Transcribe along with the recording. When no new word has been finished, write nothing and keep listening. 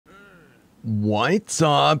What's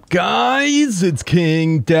up, guys? It's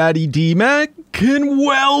KingDaddyDMAC, and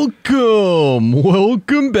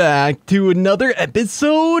welcome back to another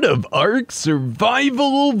episode of Ark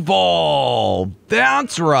Survival Evolved.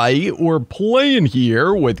 That's right, we're playing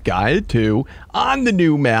here with GAIA2 on the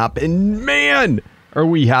new map, and man, are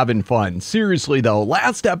we having fun. Seriously though,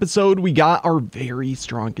 last episode we got our very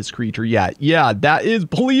strongest creature yet. Yeah, that is,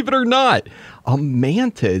 believe it or not, a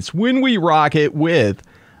mantis when we rock it with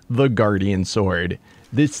the Guardian Sword.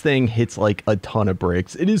 This thing hits like a ton of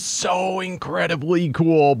bricks. It is so incredibly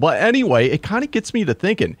cool. But anyway, it kind of gets me to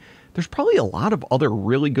thinking, there's probably a lot of other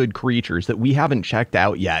really good creatures that we haven't checked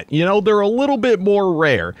out yet. You know, they're a little bit more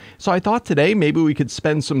rare. So I thought today maybe we could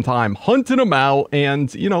spend some time hunting them out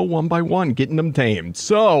and, you know, one by one getting them tamed.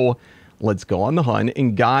 So let's go on the hunt.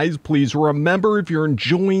 And guys, please remember, if you're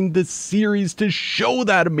enjoying this series, to show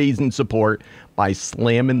that amazing support by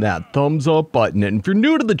slamming that thumbs up button. And if you're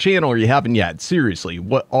new to the channel or you haven't yet, seriously,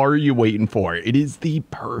 what are you waiting for? It is the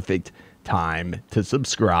perfect time to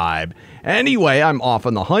subscribe. Anyway, I'm off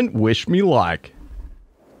on the hunt. Wish me luck.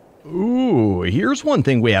 Ooh, here's one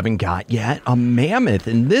thing we haven't got yet, a mammoth.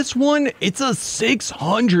 And this one, it's a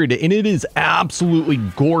 600, and it is absolutely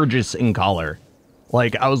gorgeous in color.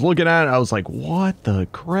 Like, I was looking at it, I was like, what the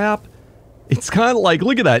crap? It's kind of like,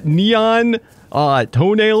 look at that, neon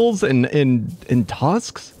toenails and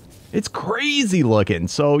tusks. It's crazy looking.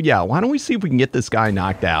 So yeah, why don't we see if we can get this guy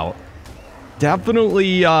knocked out?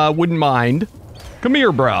 Definitely wouldn't mind. Come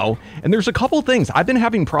here, bro. And there's a couple things. I've been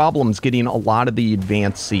having problems getting a lot of the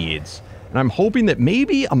advanced seeds, and I'm hoping that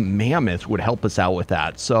maybe a mammoth would help us out with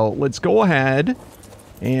that. So let's go ahead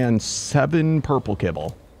and 7 purple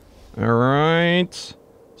kibble. All right.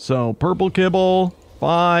 So purple kibble,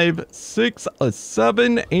 5, 6,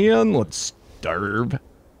 7, and let's starve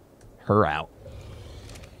her out.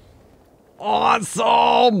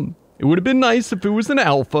 Awesome! It would have been nice if it was an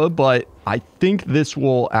alpha, but I think this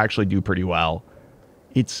will actually do pretty well.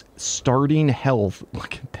 It's starting health.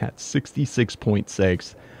 Look at that,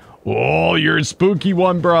 66.6. Oh, you're a spooky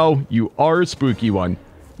one, bro. You are a spooky one.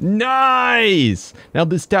 Nice! Now,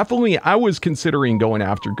 this definitely, I was considering going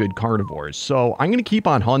after good carnivores, so I'm going to keep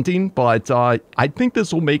on hunting, but I think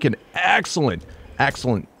this will make an excellent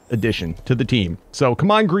addition to the team. So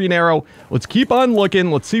come on, Green Arrow, let's keep on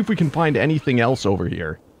looking. Let's see if we can find anything else over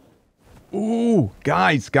here. Ooh,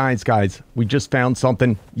 guys, we just found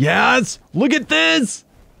something. Yes, look at this.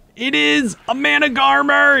 It is a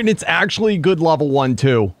Managarmr, and it's actually good level 1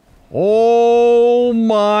 too. Oh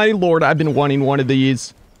my lord, I've been wanting one of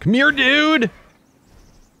these. Come here, dude.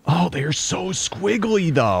 Oh, they're so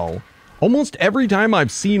squiggly though. Almost every time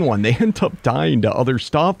I've seen one, they end up dying to other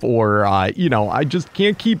stuff, or, you know, I just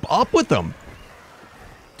can't keep up with them.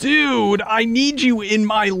 Dude, I need you in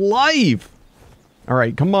my life. All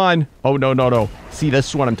right, come on. Oh, no. See, this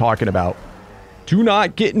is what I'm talking about. Do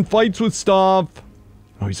not get in fights with stuff.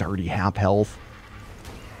 Oh, he's already half health.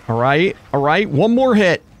 All right. One more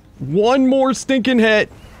hit. One more stinking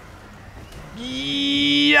hit.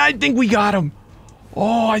 Yeah, I think we got him.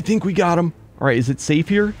 Oh, I think we got him. All right, is it safe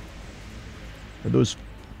here? Are those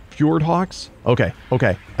Fjord Hawks? Okay.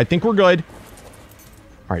 I think we're good.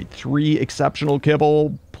 All right, 3 exceptional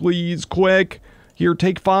kibble. Please, quick. Here,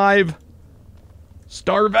 take 5.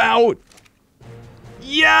 Starve out.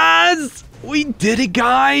 Yes! We did it,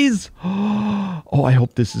 guys. Oh, I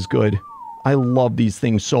hope this is good. I love these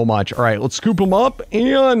things so much. All right, let's scoop them up,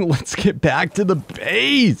 and let's get back to the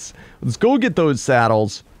base. Let's go get those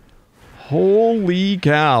saddles. Holy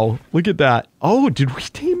cow. Look at that. Oh, did we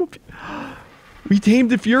tame a... We tamed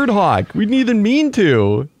the Fjord Hawk. We didn't even mean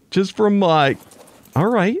to. Just from, like... All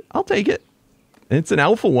right, I'll take it. It's an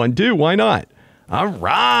alpha one, too. Why not? All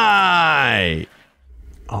right.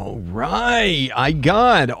 I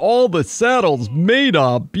got all the saddles made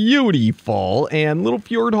up. Beautiful. And little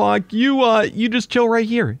Fjord Hawk, you just chill right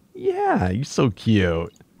here. Yeah, you're so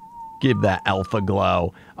cute. Give that alpha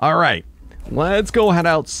glow. All right, let's go head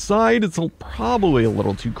outside. It's probably a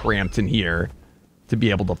little too cramped in here to be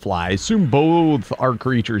able to fly. I assume both our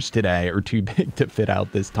creatures today are too big to fit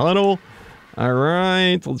out this tunnel. All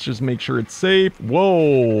right, let's just make sure it's safe.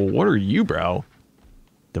 Whoa, what are you, bro?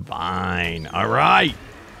 Divine. All right,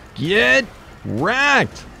 get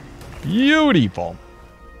wrecked. Beautiful.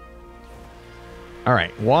 All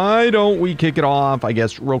right, why don't we kick it off, I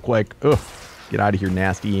guess, real quick. Ugh, get out of here,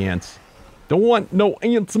 nasty ants. Don't want no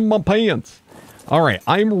ants in my pants. All right,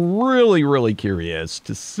 I'm really curious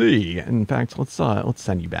to see. In fact, let's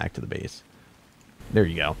send you back to the base. There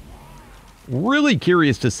you go. Really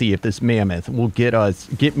curious to see if this mammoth will get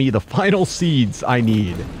me the final seeds I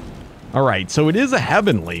need. All right, so it is a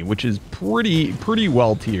heavenly, which is pretty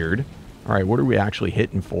well tiered. All right, what are we actually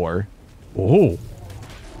hitting for? Oh.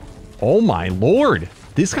 Oh, my Lord.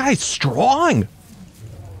 This guy's strong.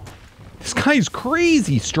 This guy's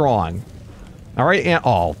crazy strong. All right, and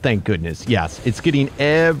oh, thank goodness. Yes, it's getting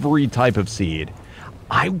every type of seed.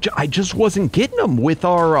 I just wasn't getting them with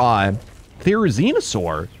our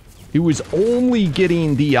Therizinosaur. It was only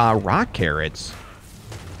getting the rock carrots.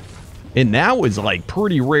 And that was, like,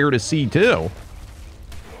 pretty rare to see, too.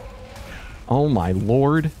 Oh, my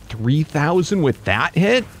Lord. 3,000 with that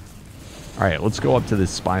hit? All right, let's go up to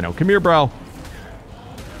this Spino. Come here, bro.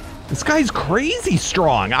 This guy's crazy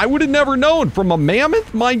strong. I would have never known from a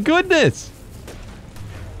mammoth. My goodness.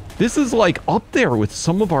 This is like up there with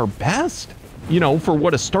some of our best, you know, for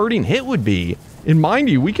what a starting hit would be. And mind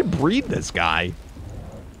you, we can breed this guy.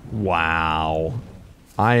 Wow.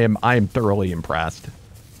 I am thoroughly impressed.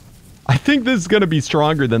 I think this is going to be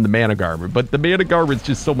stronger than the Managarmr, but the Managarmr is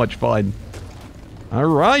just so much fun. All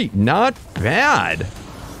right, not bad.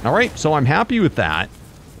 All right, so I'm happy with that.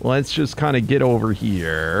 Let's just kind of get over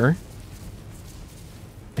here.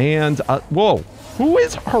 And, whoa. Who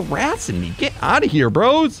is harassing me? Get out of here,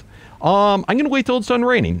 bros. I'm going to wait till it's done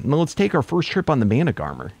raining. And then let's take our first trip on the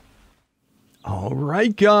Managarmr. All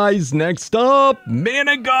right, guys. Next up,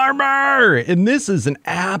 Managarmr. And this is an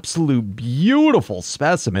absolute beautiful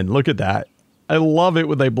specimen. Look at that. I love it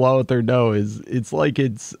when they blow out their nose. It's like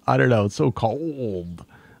it's, I don't know, it's so cold.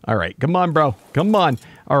 All right, come on, bro. Come on.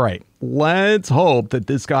 All right, let's hope that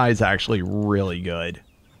this guy is actually really good.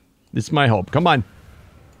 This is my hope. Come on.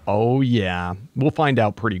 Oh, yeah. We'll find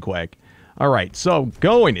out pretty quick. All right, so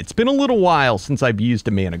going. It's been a little while since I've used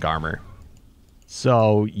a Managarmr.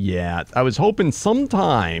 So, yeah. I was hoping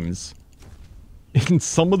sometimes in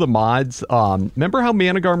some of the mods, remember how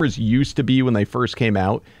Managarmrs used to be when they first came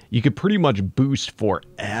out? You could pretty much boost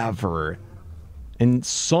forever. And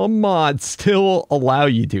some mods still allow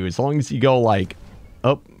you to, as long as you go like,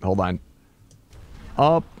 oh, hold on.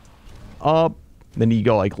 Up, up, then you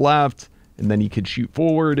go like left, and then you could shoot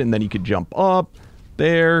forward, and then you could jump up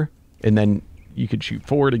there, and then you could shoot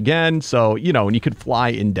forward again. So, you know, and you could fly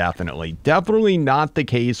indefinitely. Definitely not the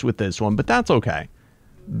case with this one, but that's okay.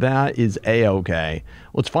 That is a-okay.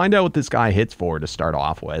 Let's find out what this guy hits for to start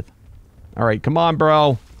off with. All right, come on,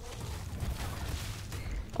 bro.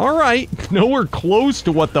 All right, nowhere close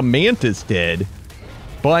to what the Mantis did,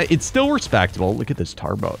 but it's still respectable. Look at this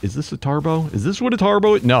Tarbo. Is this a Tarbo? Is this what a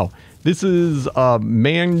Tarbo is? No, this is a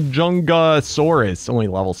Manjungasaurus, only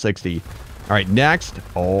level 60. All right, next.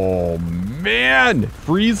 Oh, man.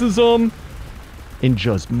 Freezes them and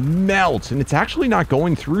just melts, and it's actually not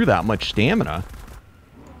going through that much stamina.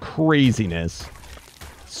 Craziness.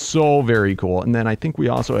 So very cool. And then I think we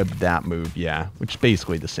also have that move, yeah, which is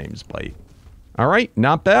basically the same as Bite. All right,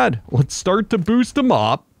 not bad. Let's start to boost them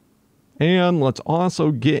up. And let's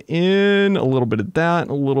also get in a little bit of that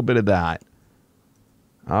and a little bit of that.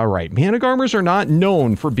 All right, Managarmrs are not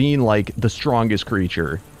known for being like the strongest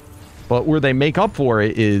creature. But where they make up for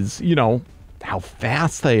it is, you know, how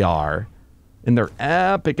fast they are. And their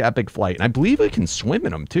epic, epic flight. And I believe I can swim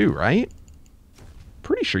in them too, right?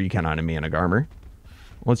 Pretty sure you can on a Managarmr.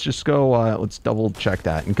 Let's just go, let's double check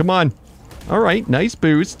that. And come on. All right, nice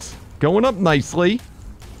boosts. Going up nicely.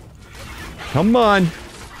 Come on.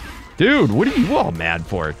 Dude, what are you all mad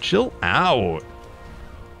for? Chill out.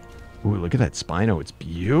 Ooh, look at that Spino. It's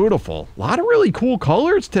beautiful. A lot of really cool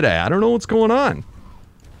colors today. I don't know what's going on.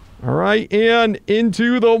 All right, and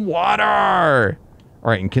into the water. All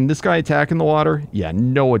right, and can this guy attack in the water? Yeah,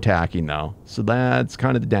 no attacking, though. So that's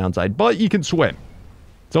kind of the downside. But you can swim.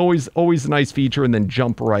 It's always a nice feature, and then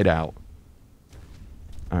jump right out.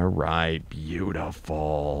 All right,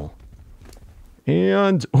 beautiful.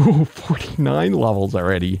 And, ooh, 49 levels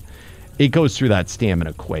already. It goes through that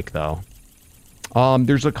stamina quick, though.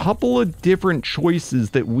 There's a couple of different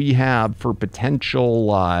choices that we have for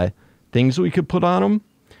potential things we could put on them.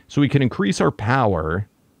 So we can increase our power,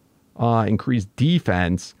 increase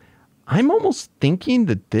defense. I'm almost thinking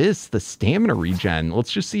that the stamina regen,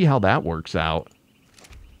 let's just see how that works out.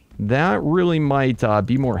 That really might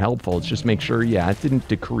be more helpful. Let's just make sure, yeah, it didn't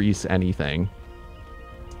decrease anything.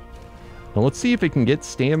 Now let's see if it can get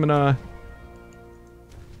stamina.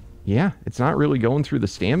 Yeah, it's not really going through the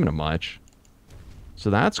stamina much. So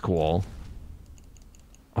that's cool.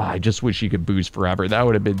 Oh, I just wish you could boost forever. That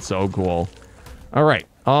would have been so cool. All right.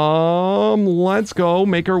 Let's go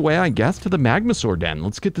make our way, I guess, to the Magmasaur den.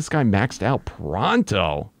 Let's get this guy maxed out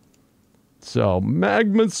pronto. So,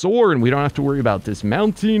 Magmasaur, and we don't have to worry about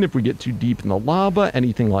dismounting if we get too deep in the lava,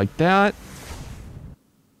 anything like that.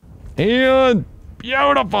 And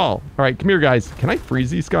beautiful. All right, come here, guys. Can I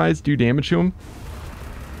freeze these guys? Do damage to them?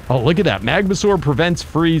 Oh, look at that. Magmasaur prevents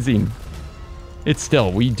freezing. It's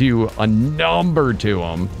still, we do a number to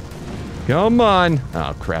them. Come on.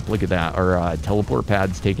 Oh, crap. Look at that. Our teleport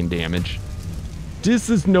pad's taking damage. This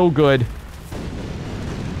is no good.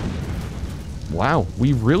 Wow.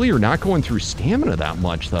 We really are not going through stamina that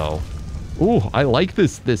much, though. Ooh, I like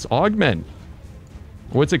this augment.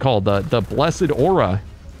 What's it called? The Blessed Aura.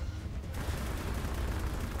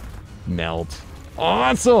 Melt.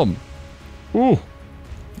 Awesome. Ooh.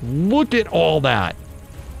 Look at all that.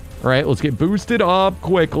 All right, let's get boosted up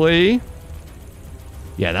quickly.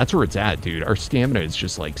 Yeah, that's where it's at, dude. Our stamina is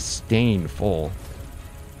just, like, staying full.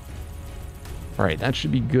 All right, that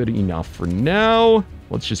should be good enough for now.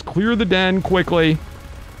 Let's just clear the den quickly.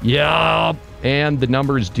 Yeah, and the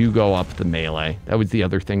numbers do go up the melee. That was the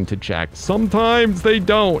other thing to check. Sometimes they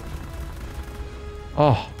don't.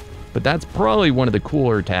 Oh, but that's probably one of the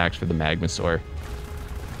cooler attacks for the Magmasaur.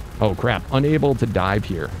 Oh, crap. Unable to dive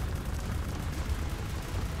here.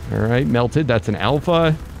 All right, melted. That's an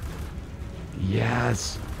alpha.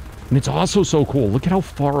 Yes. And it's also so cool. Look at how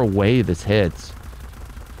far away this hits.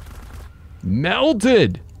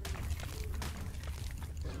 Melted.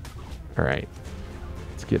 All right.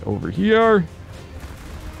 Let's get over here.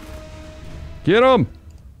 Get him.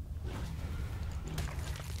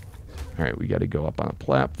 All right, we got to go up on a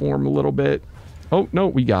platform a little bit. Oh, no,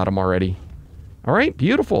 we got him already. All right,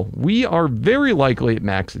 beautiful. We are very likely at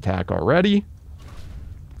max attack already.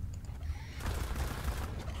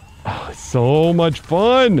 Oh, so much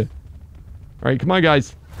fun. All right, come on,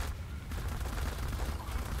 guys.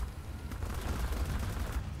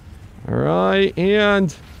 All right,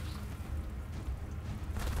 and...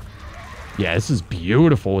 yeah, this is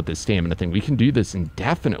beautiful with this stamina thing. We can do this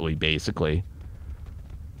indefinitely, basically.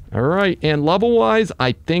 All right, and level-wise,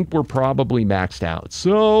 I think we're probably maxed out.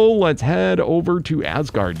 So let's head over to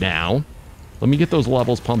Asgard now. Let me get those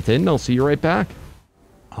levels pumped in, and I'll see you right back.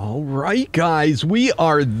 All right, guys, we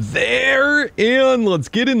are there, and let's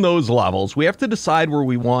get in those levels. We have to decide where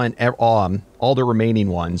we want all the remaining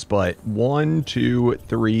ones, but 1, 2,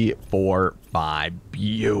 3, 4, 5.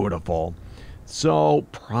 Beautiful. So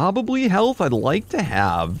probably health I'd like to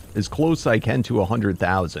have as close as I can to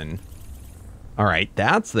 100,000. All right,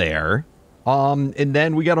 that's there. And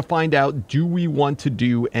then we got to find out, do we want to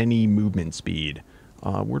do any movement speed?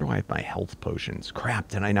 Where do I have my health potions? Crap,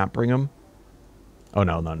 did I not bring them? Oh,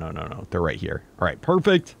 no. They're right here. All right,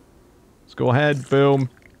 perfect. Let's go ahead. Boom.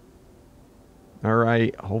 All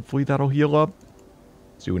right, hopefully that'll heal up.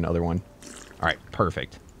 Let's do another one. All right,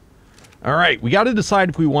 perfect. All right, we got to decide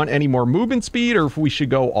if we want any more movement speed or if we should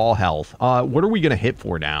go all health. What are we going to hit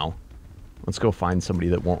for now? Let's go find somebody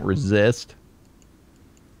that won't resist.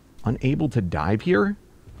 Unable to dive here?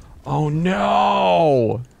 Oh,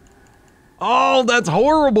 no! Oh, that's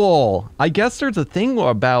horrible! I guess there's a thing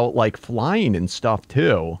about, like, flying and stuff,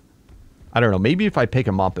 too. I don't know. Maybe if I pick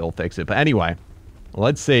him up, it'll fix it. But anyway,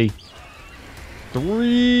 let's see.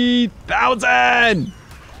 3,000!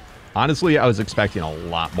 Honestly, I was expecting a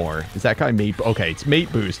lot more. Is that guy mate? Okay, it's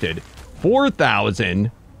mate boosted.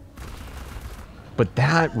 4,000. But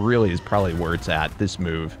that really is probably where it's at, this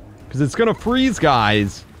move. Because it's going to freeze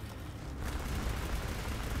guys.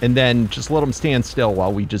 And then just let them stand still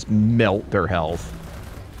while we just melt their health.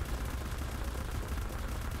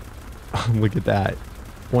 Look at that.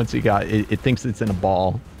 Once he got it, it thinks it's in a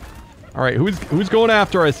ball. All right, who's going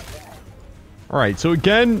after us? All right, so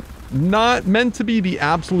again, not meant to be the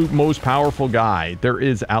absolute most powerful guy there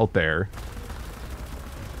is out there.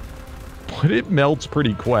 But it melts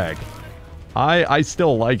pretty quick. I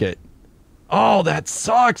still like it. Oh, that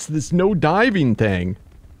sucks. This no diving thing.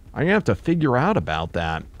 I'm going to have to figure out about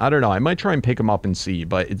that. I don't know. I might try and pick him up and see,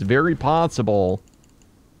 but it's very possible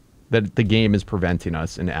that the game is preventing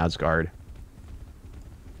us in Asgard.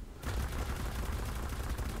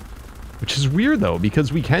 Which is weird, though,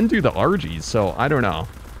 because we can do the RGs, so I don't know.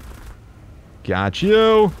 Got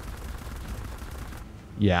you.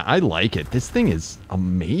 Yeah, I like it. This thing is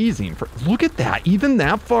amazing. Look at that. Even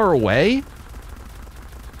that far away? You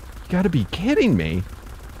gotta be kidding me.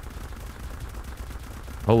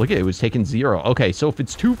 Oh, look at it. It was taking 0. Okay, so if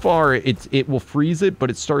it's too far, it will freeze it,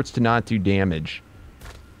 but it starts to not do damage.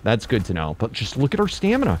 That's good to know. But just look at our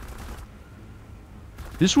stamina.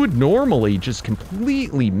 This would normally just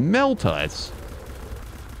completely melt us.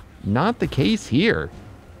 Not the case here.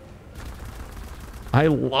 I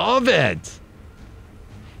love it.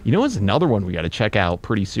 You know what's another one we got to check out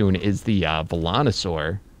pretty soon is the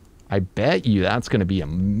Velonosaur. I bet you that's going to be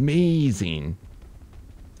amazing.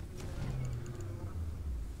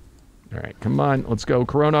 All right, come on. Let's go,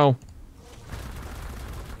 Chrono.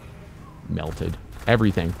 Melted.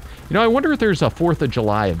 everything. You know, I wonder if there's a 4th of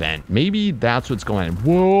July event. Maybe that's what's going on.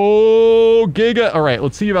 Whoa, Giga. All right,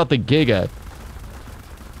 let's see about the Giga.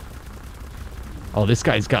 Oh, this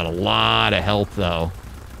guy's got a lot of health, though.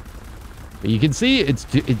 But you can see it's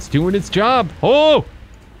doing its job. Oh,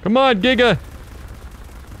 come on, Giga.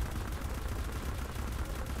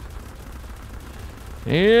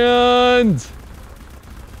 And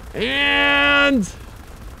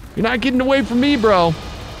you're not getting away from me, bro.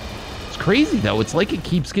 It's crazy, though. It's like it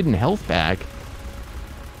keeps getting health back.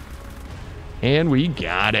 And we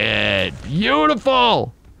got it.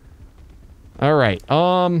 Beautiful. All right.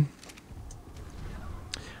 I'm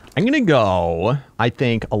going to go, I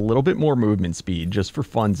think, a little bit more movement speed just for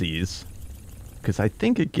funsies. Because I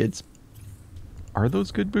think it gets... Are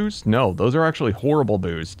those good boosts? No, those are actually horrible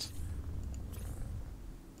boosts.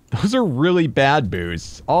 Those are really bad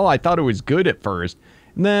boosts. Oh, I thought it was good at first.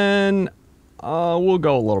 And then we'll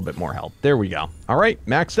go a little bit more health. There we go. All right,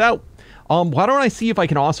 maxed out. Why don't I see if I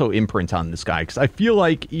can also imprint on this guy? Because I feel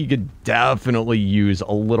like he could definitely use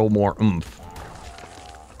a little more oomph.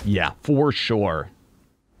 Yeah, for sure.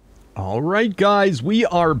 All right, guys, we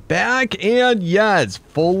are back. And yes,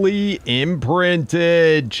 fully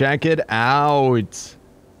imprinted. Check it out.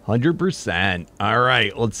 100%. All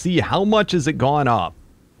right, let's see. How much has it gone up?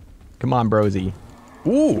 Come on, brosy.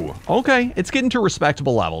 Ooh, okay. It's getting to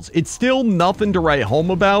respectable levels. It's still nothing to write home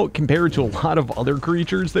about compared to a lot of other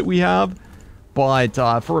creatures that we have. But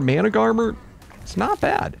for a Managarmr, it's not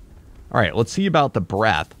bad. All right, let's see about the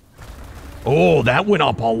breath. Oh, that went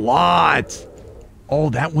up a lot. Oh,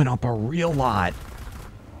 that went up a real lot.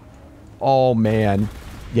 Oh, man.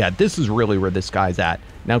 Yeah, this is really where this guy's at.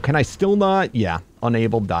 Now, can I still not? Yeah,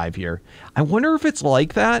 unable dive here. I wonder if it's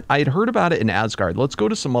like that. I had heard about it in Asgard. Let's go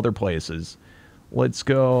to some other places. Let's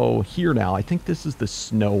go here now. I think this is the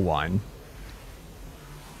snow one.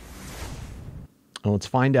 And let's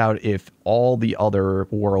find out if all the other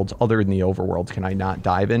worlds, other than the overworld, can I not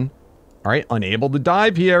dive in? All right, unable to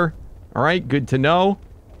dive here. All right, good to know.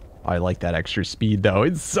 I like that extra speed, though.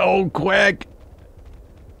 It's so quick.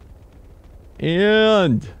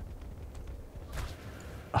 And...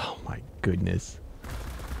 oh, my goodness.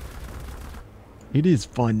 It is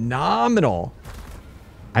phenomenal.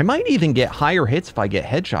 I might even get higher hits if I get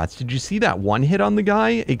headshots. Did you see that one hit on the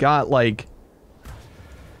guy? It got like...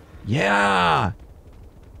 yeah.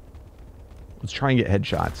 Let's try and get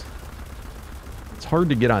headshots. It's hard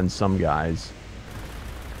to get on some guys.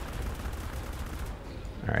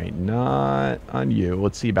 All right, not on you.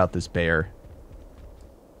 Let's see about this bear.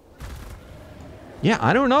 Yeah,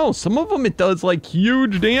 I don't know. Some of them, it does, like,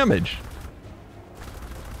 huge damage.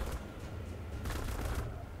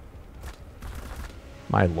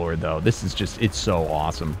 My lord, though. This is just... it's so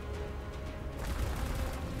awesome.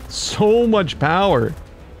 So much power.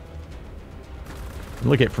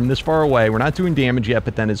 Look at from this far away. We're not doing damage yet,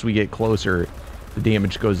 but then as we get closer, the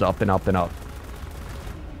damage goes up and up and up.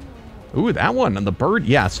 Ooh, that one on the bird.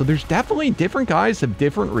 Yeah, so there's definitely different guys have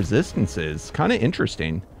different resistances. Kind of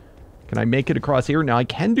interesting. Can I make it across here? Now, I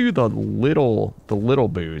can do the little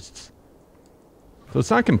boosts. So it's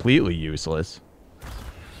not completely useless.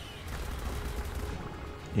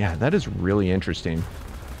 Yeah, that is really interesting.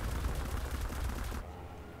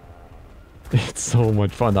 It's so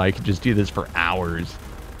much fun that I could just do this for hours.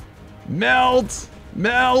 Melt!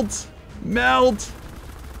 Melt! Melt!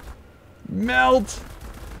 Melt!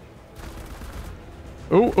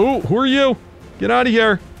 Oh, oh, who are you? Get out of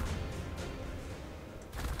here.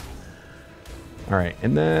 All right,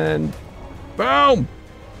 and then... boom!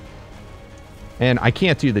 And I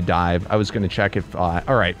can't do the dive. I was going to check if... all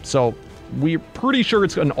right, so we're pretty sure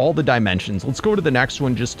it's in all the dimensions. Let's go to the next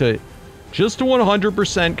one just to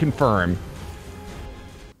 100% confirm.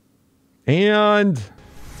 And...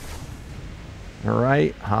 all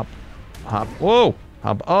right, hop, hop, whoa!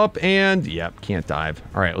 Hop up and... yep, can't dive.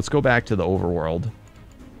 All right, let's go back to the overworld.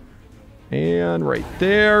 And right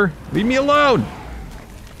there. Leave me alone!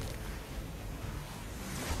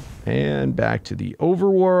 And back to the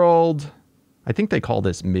overworld. I think they call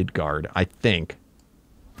this Midgard. I think.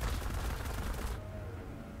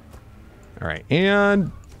 All right,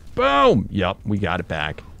 and boom! Yep, we got it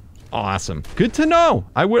back. Awesome. Good to know.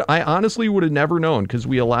 I honestly would have never known because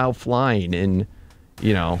we allow flying in,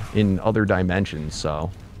 you know, in other dimensions. So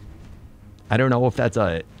I don't know if that's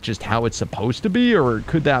just how it's supposed to be, or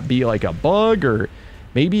could that be like a bug, or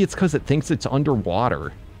maybe it's because it thinks it's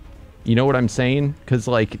underwater. You know what I'm saying? Because,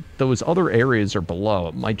 like, those other areas are below.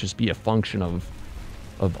 It might just be a function of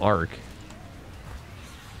Ark.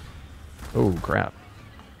 Oh, crap.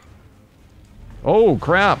 Oh,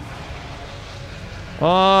 crap.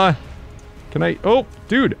 Can I? Oh,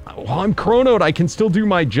 dude, while I'm chronoed, I can still do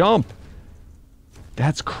my jump.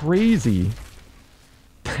 That's crazy.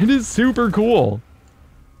 That is super cool.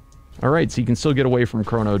 All right, so you can still get away from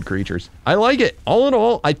chronoed creatures. I like it. All in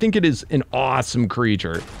all, I think it is an awesome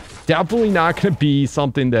creature. Definitely not going to be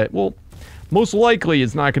something that, well, most likely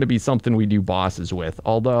it's not going to be something we do bosses with.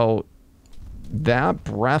 Although, that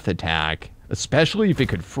breath attack, especially if it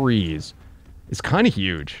could freeze, is kind of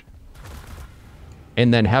huge.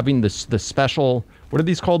 And then having the special, what are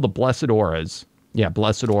these called? The Blessed Auras. Yeah,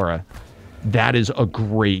 Blessed Aura. That is a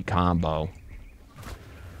great combo.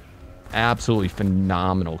 Absolutely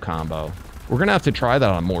phenomenal combo. We're going to have to try that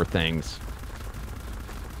on more things.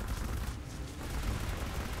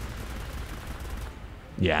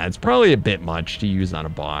 Yeah, it's probably a bit much to use on a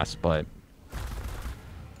boss, but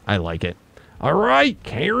I like it. All right,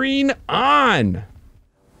 carrying on.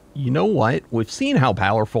 You know what? We've seen how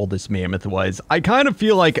powerful this mammoth was. I kind of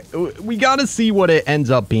feel like we got to see what it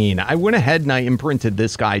ends up being. I went ahead and I imprinted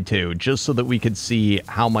this guy too, just so that we could see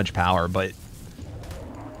how much power, but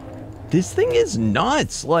this thing is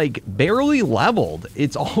nuts, like barely leveled.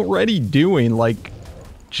 It's already doing like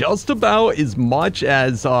just about as much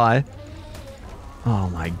as, oh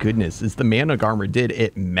my goodness, as the Managarmr did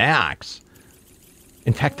at max.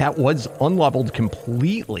 In fact, that was unleveled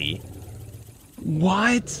completely.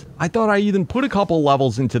 What? I thought I even put a couple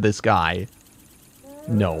levels into this guy.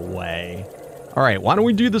 No way. All right, why don't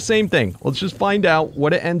we do the same thing? Let's just find out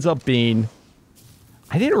what it ends up being.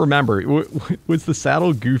 I didn't remember. Was the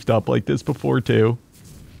saddle goofed up like this before too?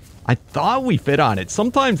 I thought we fit on it.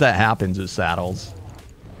 Sometimes that happens with saddles.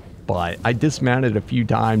 But I dismounted a few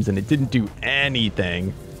times and it didn't do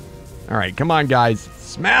anything. All right, come on, guys.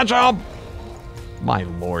 Smash them! My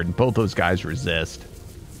lord, both those guys resist.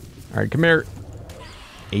 All right, come here.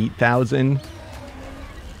 8,000.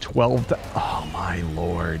 12. Oh, my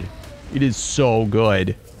lord. It is so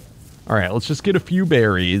good. All right, let's just get a few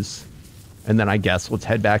berries. And then I guess let's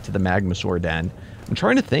head back to the Magmasaur Den. I'm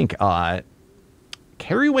trying to think.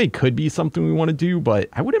 Carryway could be something we want to do, but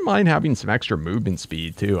I wouldn't mind having some extra movement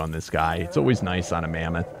speed, too, on this guy. It's always nice on a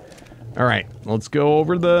mammoth. All right, let's go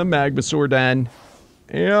over the Magmasaur Den.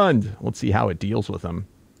 And let's see how it deals with him.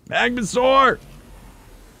 Magmasaur!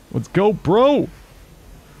 Let's go, bro!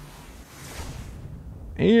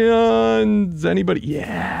 And anybody?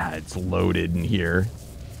 Yeah, it's loaded in here.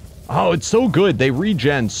 Oh, it's so good. They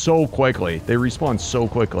regen so quickly. They respawn so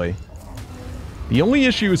quickly. The only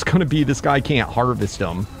issue is going to be this guy can't harvest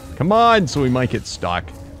them. Come on, so we might get stuck.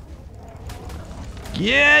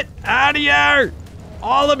 Get out of here!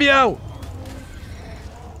 All of you!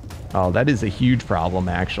 Oh, that is a huge problem,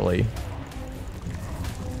 actually.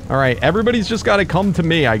 All right, everybody's just got to come to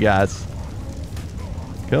me, I guess.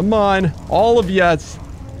 Come on, all of you.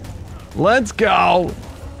 Let's go.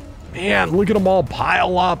 Man, look at them all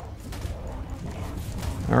pile up.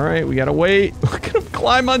 All right, we got to wait. Look at them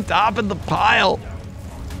climb on top of the pile.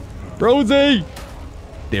 Rosie.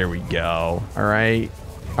 There we go. All right.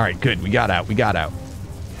 All right, good. We got out. We got out.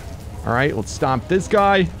 All right, let's stomp this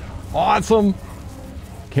guy. Awesome.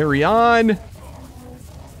 Carry on.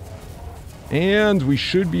 And we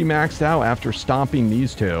should be maxed out after stomping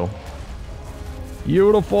these two.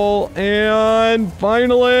 Beautiful. And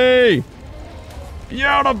finally.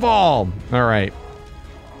 Beautiful. All right.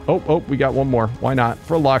 Oh, we got one more. Why not?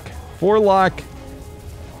 For luck. For luck.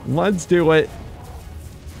 Let's do it.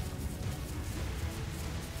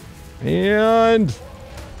 And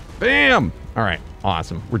bam. All right.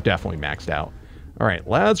 Awesome. We're definitely maxed out. All right.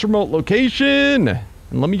 Last remote location.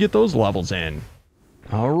 And let me get those levels in.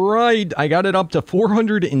 All right. I got it up to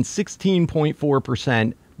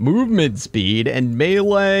 416.4% movement speed, and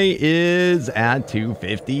melee is at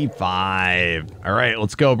 255. All right.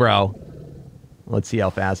 Let's go, bro. Let's see how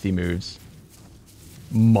fast he moves.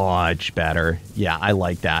 Much better. Yeah, I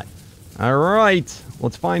like that. All right.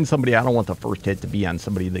 Let's find somebody. I don't want the first hit to be on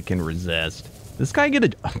somebody that can resist. This guy he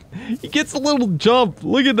gets a little jump.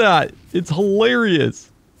 Look at that. It's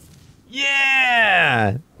hilarious.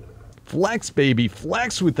 Yeah. Flex, baby.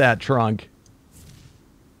 Flex with that trunk.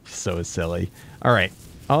 So silly. All right.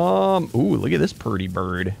 Ooh, look at this pretty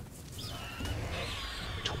bird.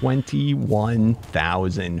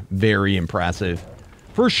 21,000. Very impressive.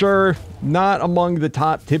 For sure, not among the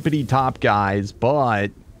top tippity top guys,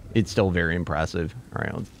 but it's still very impressive. All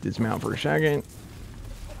right, let's dismount for a second.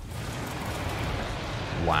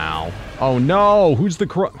 Wow. Oh no, who's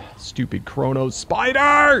the stupid Chrono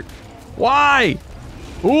Spider? Why?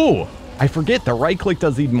 Ooh, I forget the right click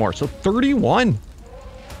does even more. So 31.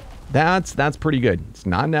 That's pretty good. It's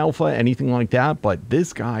not an alpha, anything like that, but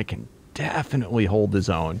this guy can definitely hold his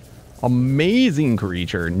own. Amazing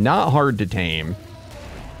creature. Not hard to tame.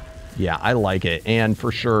 Yeah, I like it. And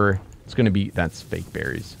for sure, it's going to be... That's fake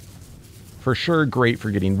berries. For sure, great for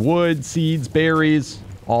getting wood, seeds, berries,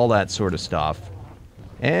 all that sort of stuff.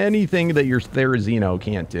 Anything that your Therizino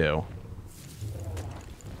can't do.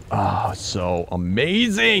 Oh, so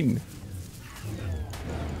amazing.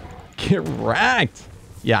 Get wrecked.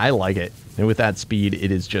 Yeah, I like it. And with that speed,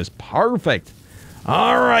 it is just perfect.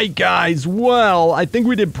 All right, guys. Well, I think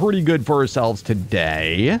we did pretty good for ourselves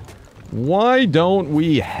today. Why don't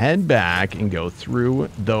we head back and go through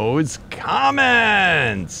those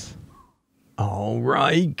comments? All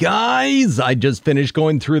right, guys. I just finished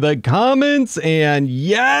going through the comments, and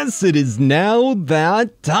yes, it is now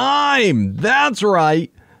that time. That's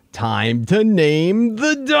right. Time to name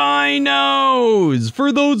the dinos!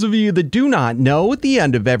 For those of you that do not know, at the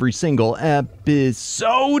end of every single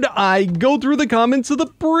episode, I go through the comments of the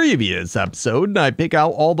previous episode and I pick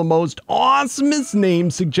out all the most awesomest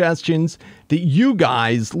name suggestions that you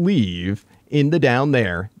guys leave in the down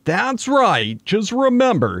there. That's right. Just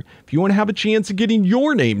remember, if you want to have a chance of getting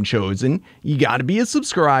your name chosen, you got to be a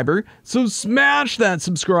subscriber. So smash that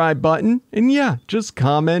subscribe button and yeah, just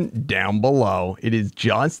comment down below. It is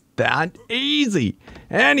just that easy.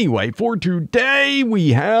 Anyway, for today, we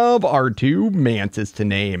have our two mantis to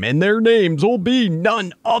name, and their names will be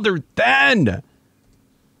none other than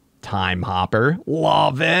Time Hopper,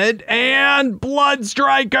 love it, and Blood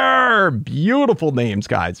Striker. Beautiful names,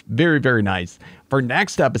 guys. Very, very nice. For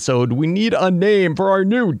next episode, we need a name for our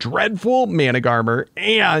new Dreadful Managarmr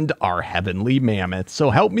and our Heavenly Mammoth. So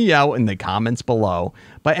help me out in the comments below.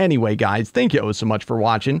 But anyway, guys, thank you so much for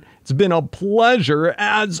watching. It's been a pleasure.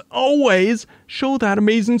 As always, show that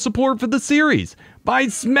amazing support for the series by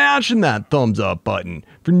smashing that thumbs up button.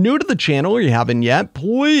 If you're new to the channel or you haven't yet,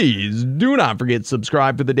 please do not forget to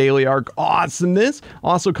subscribe for the daily Ark awesomeness.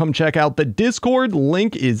 Also, come check out the Discord.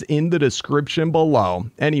 Link is in the description below.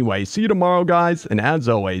 Anyway, see you tomorrow, guys. And as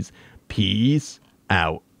always, peace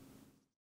out.